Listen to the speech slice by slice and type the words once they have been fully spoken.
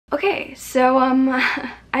Okay, so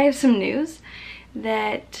I have some news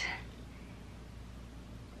that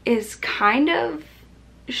is kind of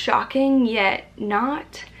shocking yet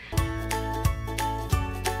not.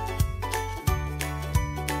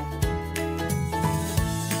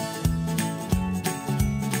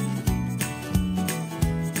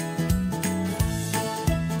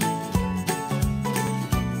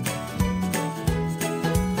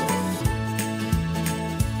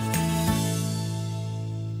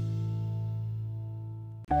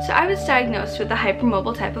 So I was diagnosed with the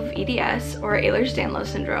hypermobile type of EDS, or Ehlers Danlos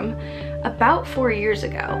Syndrome, about 4 years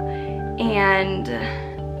ago. And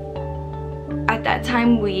at that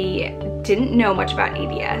time we didn't know much about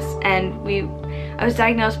EDS, and I was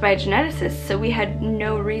diagnosed by a geneticist, so we had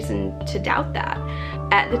no reason to doubt that.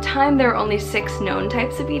 At the time there were only 6 known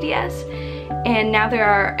types of EDS, and now there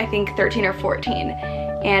are, I think, 13 or 14.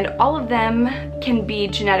 And all of them can be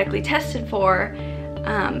genetically tested for,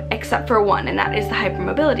 except for one, and that is the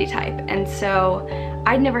hypermobility type. And so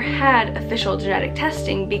I'd never had official genetic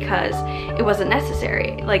testing because it wasn't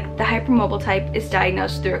necessary. Like, the hypermobile type is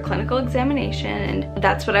diagnosed through a clinical examination, and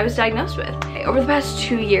that's what I was diagnosed with. Over the past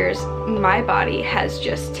 2 years, my body has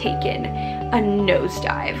just taken a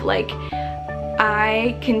nosedive. Like,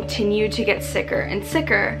 I continue to get sicker and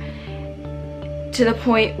sicker, to the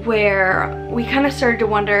point where we kind of started to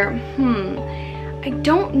wonder, I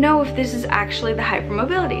don't know if this is actually the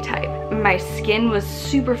hypermobility type. My skin was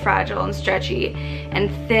super fragile and stretchy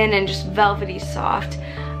and thin and just velvety soft,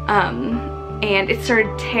 and it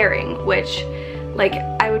started tearing, which, like,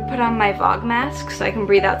 I would put on my Vog mask so I can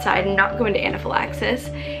breathe outside and not go into anaphylaxis,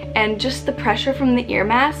 and just the pressure from the ear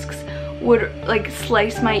masks would like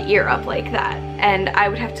slice my ear up like that, and I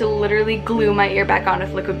would have to literally glue my ear back on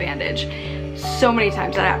with liquid bandage. So many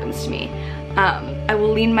times that happens to me. I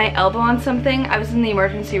will lean my elbow on something. I was in the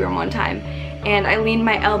emergency room one time, and I leaned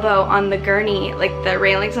my elbow on the gurney, like the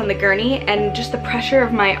railings on the gurney, and just the pressure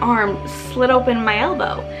of my arm slid open my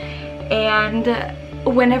elbow. And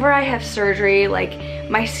whenever I have surgery, like,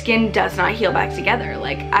 my skin does not heal back together.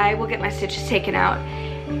 Like, I will get my stitches taken out,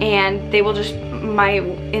 and they will just, my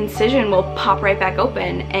incision will pop right back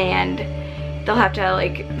open, and they'll have to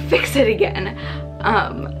like fix it again.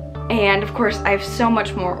 And of course, I have so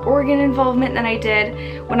much more organ involvement than I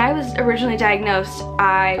did. When I was originally diagnosed,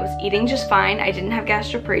 I was eating just fine. I didn't have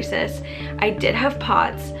gastroparesis. I did have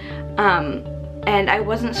POTS, and I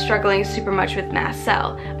wasn't struggling super much with mast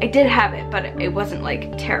cell. I did have it, but it wasn't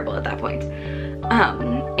like terrible at that point.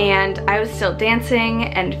 And I was still dancing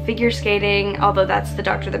and figure skating, although that's the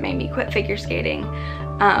doctor that made me quit figure skating.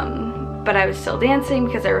 But I was still dancing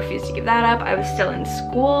because I refused to give that up. I was still in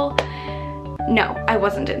school. No, I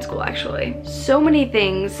wasn't in school, actually. So many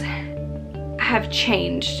things have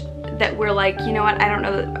changed that we're like, you know what, I don't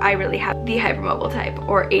know that I really have the hypermobile type,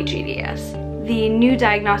 or HEDS. The new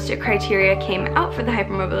diagnostic criteria came out for the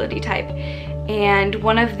hypermobility type, and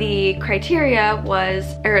one of the criteria was,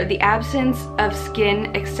 the absence of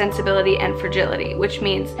skin extensibility and fragility, which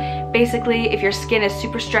means basically if your skin is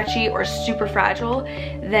super stretchy or super fragile,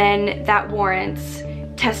 then that warrants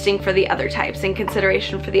testing for the other types and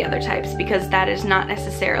consideration for the other types, because that is not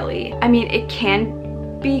necessarily, I mean, it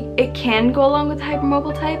can go along with the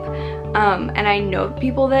hypermobile type, and I know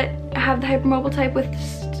people that have the hypermobile type with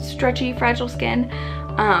stretchy, fragile skin,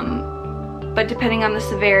 but depending on the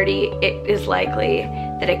severity, it is likely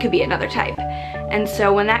that it could be another type. And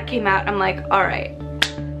so when that came out, I'm like, all right,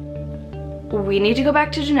 we need to go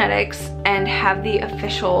back to genetics and have the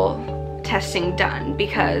official testing done,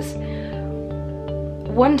 because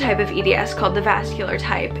one type of EDS, called the vascular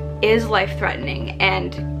type, is life-threatening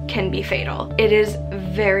and can be fatal. It is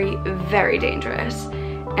very, very dangerous.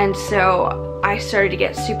 And so I started to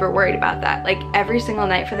get super worried about that. Like, every single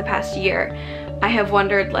night for the past year, I have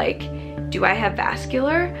wondered, like, do I have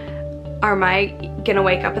vascular? Am I gonna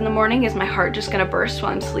wake up in the morning? Is my heart just gonna burst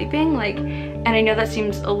while I'm sleeping? Like, and I know that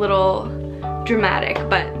seems a little dramatic,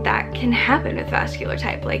 but that can happen with vascular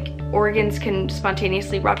type. Like, organs can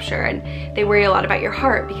spontaneously rupture, and they worry a lot about your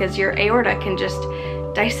heart because your aorta can just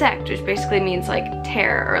dissect, which basically means like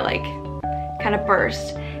tear or like kind of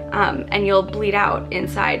burst, and you'll bleed out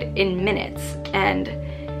inside in minutes, and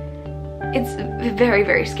it's very,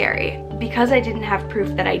 very scary. Because I didn't have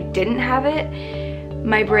proof that I didn't have it,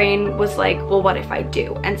 my brain was like, well, what if I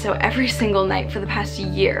do? And so every single night for the past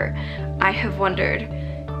year, I have wondered,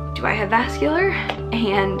 do I have vascular?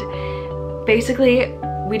 And basically,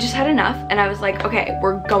 we just had enough, and I was like, okay,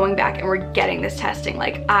 we're going back and we're getting this testing.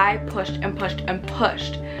 Like, I pushed and pushed and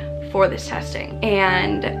pushed for this testing.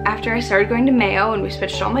 And after I started going to Mayo and we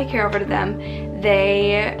switched all my care over to them,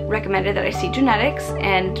 they recommended that I see genetics,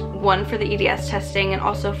 and one for the EDS testing and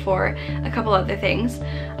also for a couple other things.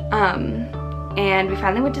 And we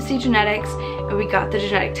finally went to see genetics, and we got the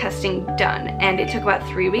genetic testing done, and it took about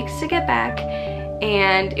 3 weeks to get back,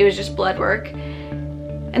 and it was just blood work.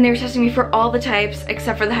 And they were testing me for all the types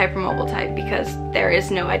except for the hypermobile type, because there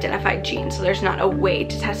is no identified gene, so there's not a way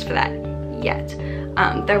to test for that yet.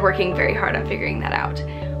 They're working very hard on figuring that out.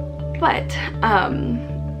 But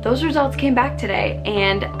those results came back today,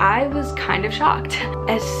 and I was kind of shocked.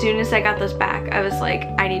 As soon as I got those back, I was like,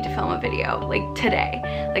 I need to film a video, like today.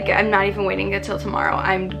 Like, I'm not even waiting until tomorrow.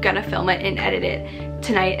 I'm gonna film it and edit it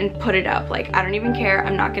tonight and put it up. Like, I don't even care.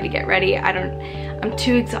 I'm not gonna get ready. I'm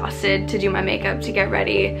too exhausted to do my makeup to get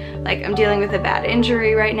ready. Like, I'm dealing with a bad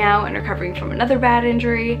injury right now and recovering from another bad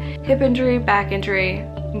injury, hip injury, back injury,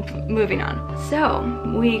 moving on. So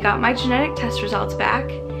we got my genetic test results back,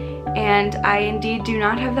 and I indeed do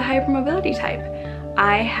not have the hypermobility type.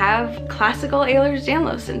 I have classical Ehlers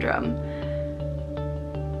Danlos Syndrome.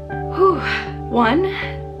 Whew. One,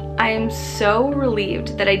 I am so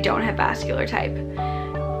relieved that I don't have vascular type.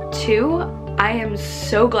 Two, I am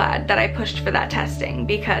so glad that I pushed for that testing,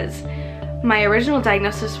 because my original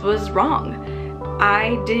diagnosis was wrong.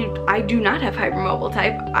 I do not have hypermobile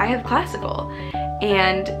type, I have classical.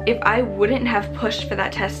 And if I wouldn't have pushed for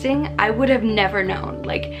that testing, I would have never known.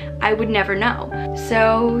 Like, I would never know.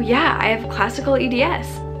 So yeah, I have classical EDS.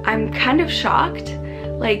 I'm kind of shocked.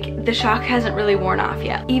 Like, the shock hasn't really worn off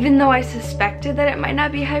yet. Even though I suspected that it might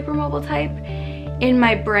not be hypermobile type, in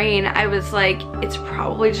my brain, I was like, it's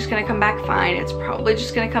probably just gonna come back fine. It's probably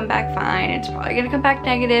just gonna come back fine. It's probably gonna come back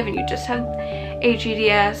negative, and you just have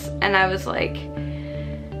HEDS. And I was like,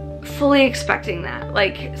 fully expecting that.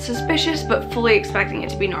 Like, suspicious, but fully expecting it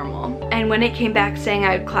to be normal. And when it came back saying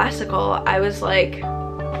I had classical, I was like,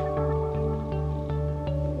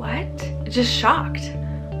 what? Just shocked.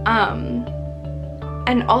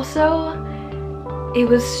 And also, it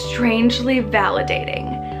was strangely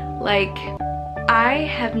validating. Like, I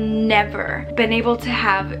have never been able to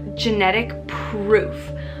have genetic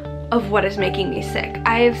proof of what is making me sick.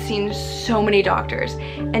 I have seen so many doctors,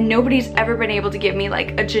 and nobody's ever been able to give me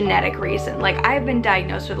like a genetic reason. Like, I've been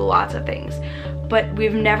diagnosed with lots of things, but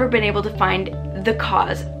we've never been able to find the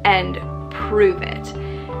cause and prove it.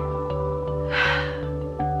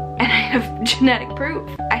 And I have genetic proof.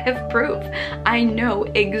 I have proof. I know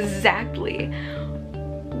exactly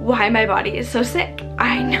why my body is so sick.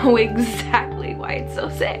 I know exactly why it's so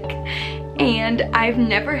sick. And I've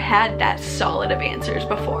never had that solid of answers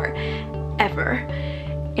before, ever.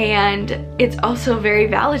 And it's also very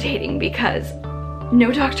validating, because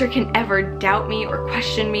no doctor can ever doubt me or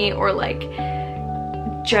question me or like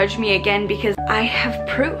judge me again, because I have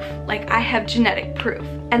proof. Like, I have genetic proof.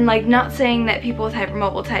 And like, not saying that people with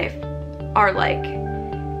hypermobile type are like,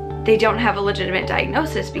 they don't have a legitimate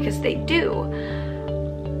diagnosis, because they do.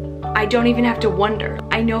 I don't even have to wonder.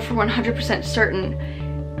 I know for 100% certain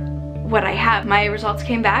what I have. My results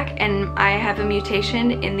came back, and I have a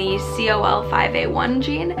mutation in the COL5A1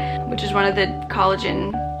 gene, which is one of the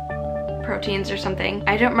collagen proteins or something.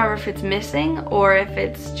 I don't remember if it's missing or if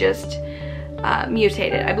it's just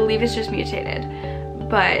mutated. I believe it's just mutated,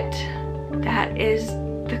 but that is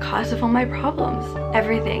the cause of all my problems.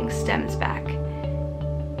 Everything stems back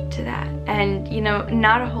to that. And you know,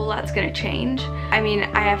 not a whole lot's gonna change. I mean,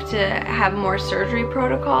 I have to have more surgery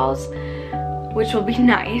protocols, which will be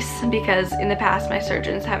nice, because in the past my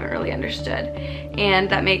surgeons haven't really understood, and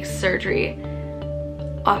that makes surgery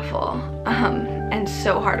awful and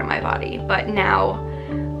so hard on my body. But now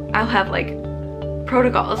I'll have like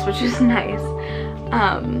protocols, which is nice.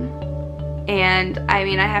 And I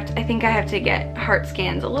mean, I think I have to get heart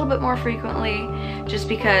scans a little bit more frequently, just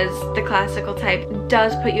because the classical type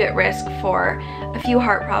does put you at risk for a few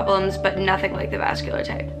heart problems, but nothing like the vascular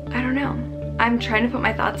type. I don't know. I'm trying to put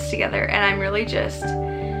my thoughts together, and I'm really just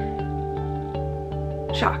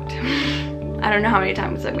shocked. I don't know how many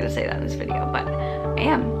times I'm gonna say that in this video, but I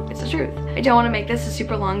am. It's the truth. I don't want to make this a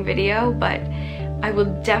super long video, but I will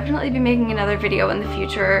definitely be making another video in the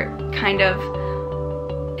future, kind of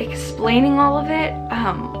explaining all of it.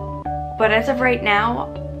 But as of right now,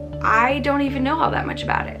 I don't even know all that much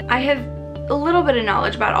about it. I have a little bit of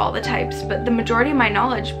knowledge about all the types, but the majority of my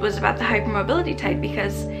knowledge was about the hypermobility type,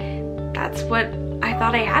 because that's what I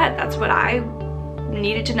thought I had. That's what I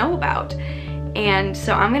needed to know about. And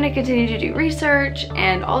so I'm gonna continue to do research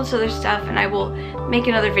and all this other stuff, and I will make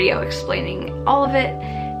another video explaining all of it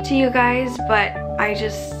to you guys, but I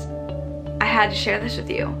had to share this with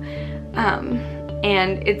you.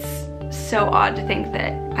 And it's so odd to think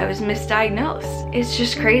that I was misdiagnosed. It's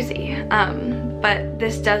just crazy. but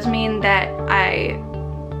this does mean that I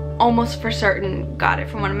almost for certain got it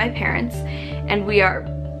from one of my parents, and we are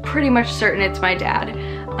pretty much certain it's my dad,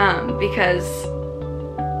 because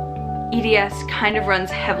EDS kind of runs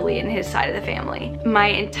heavily in his side of the family. My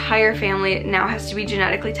entire family now has to be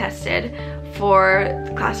genetically tested for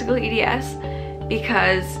classical EDS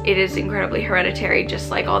because it is incredibly hereditary,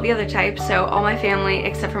 just like all the other types. So all my family,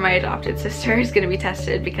 except for my adopted sister, is gonna be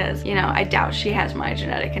tested because, you know, I doubt she has my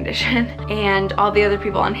genetic condition. And all the other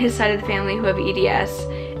people on his side of the family who have EDS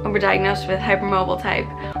and were diagnosed with hypermobile type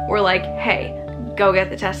were like, hey, go get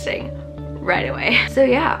the testing right away. So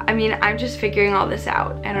yeah, I mean, I'm just figuring all this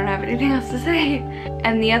out. I don't have anything else to say.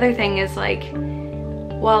 And the other thing is, like,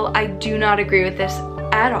 while I do not agree with this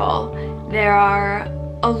at all, there are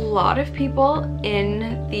a lot of people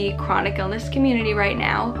in the chronic illness community right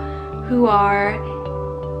now who are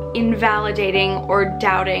invalidating or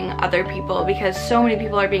doubting other people, because so many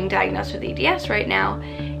people are being diagnosed with EDS right now,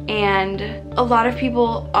 and a lot of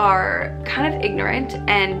people are kind of ignorant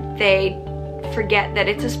and they forget that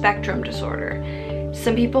it's a spectrum disorder.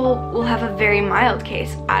 Some people will have a very mild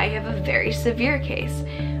case. I have a very severe case,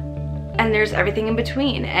 and there's everything in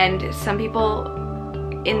between. And some people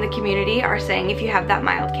in the community are saying, if you have that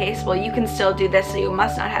mild case, well, you can still do this, so you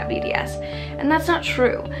must not have EDS. And that's not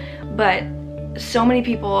true. But so many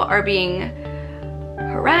people are being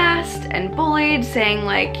harassed and bullied, saying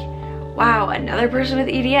like, wow, another person with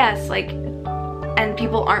EDS, like, and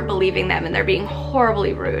people aren't believing them and they're being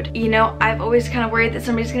horribly rude. You know, I've always kind of worried that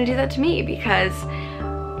somebody's gonna do that to me because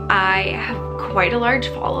I have quite a large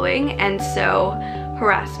following, and so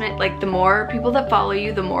harassment, like, the more people that follow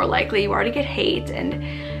you, the more likely you are to get hate.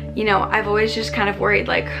 And, you know, I've always just kind of worried,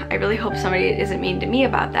 like, I really hope somebody isn't mean to me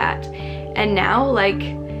about that. And now, like,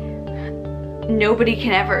 nobody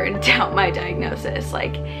can ever doubt my diagnosis.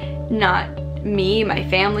 Like, not me, my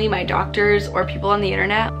family, my doctors, or people on the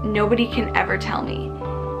internet. Nobody can ever tell me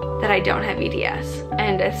that I don't have EDS.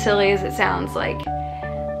 And as silly as it sounds, like,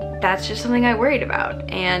 that's just something I worried about.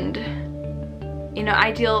 And, you know,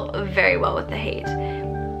 I deal very well with the hate,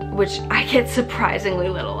 which I get surprisingly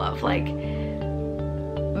little of, like,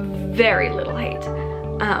 very little hate.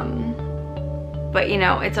 But, you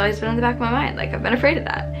know, it's always been in the back of my mind. Like, I've been afraid of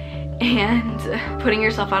that. And putting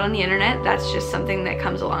yourself out on the internet, that's just something that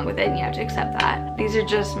comes along with it, and you have to accept that. These are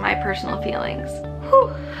just my personal feelings.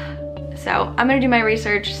 Whew. So I'm gonna do my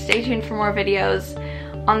research. Stay tuned for more videos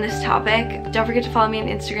on this topic. Don't forget to follow me on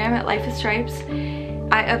Instagram at Life with Stripes.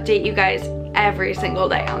 I update you guys every single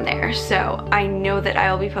day on there, so I know that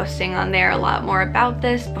I will be posting on there a lot more about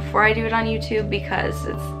this before I do it on YouTube because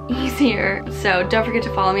it's easier. So don't forget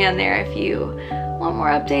to follow me on there if you want more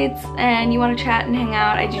updates and you want to chat and hang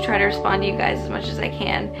out. I do try to respond to you guys as much as I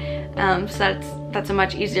can, so that's a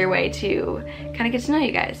much easier way to kind of get to know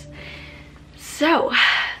you guys. So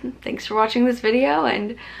thanks for watching this video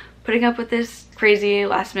and putting up with this crazy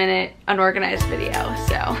last minute unorganized video.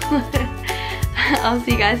 So I'll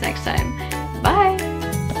see you guys next time. Bye.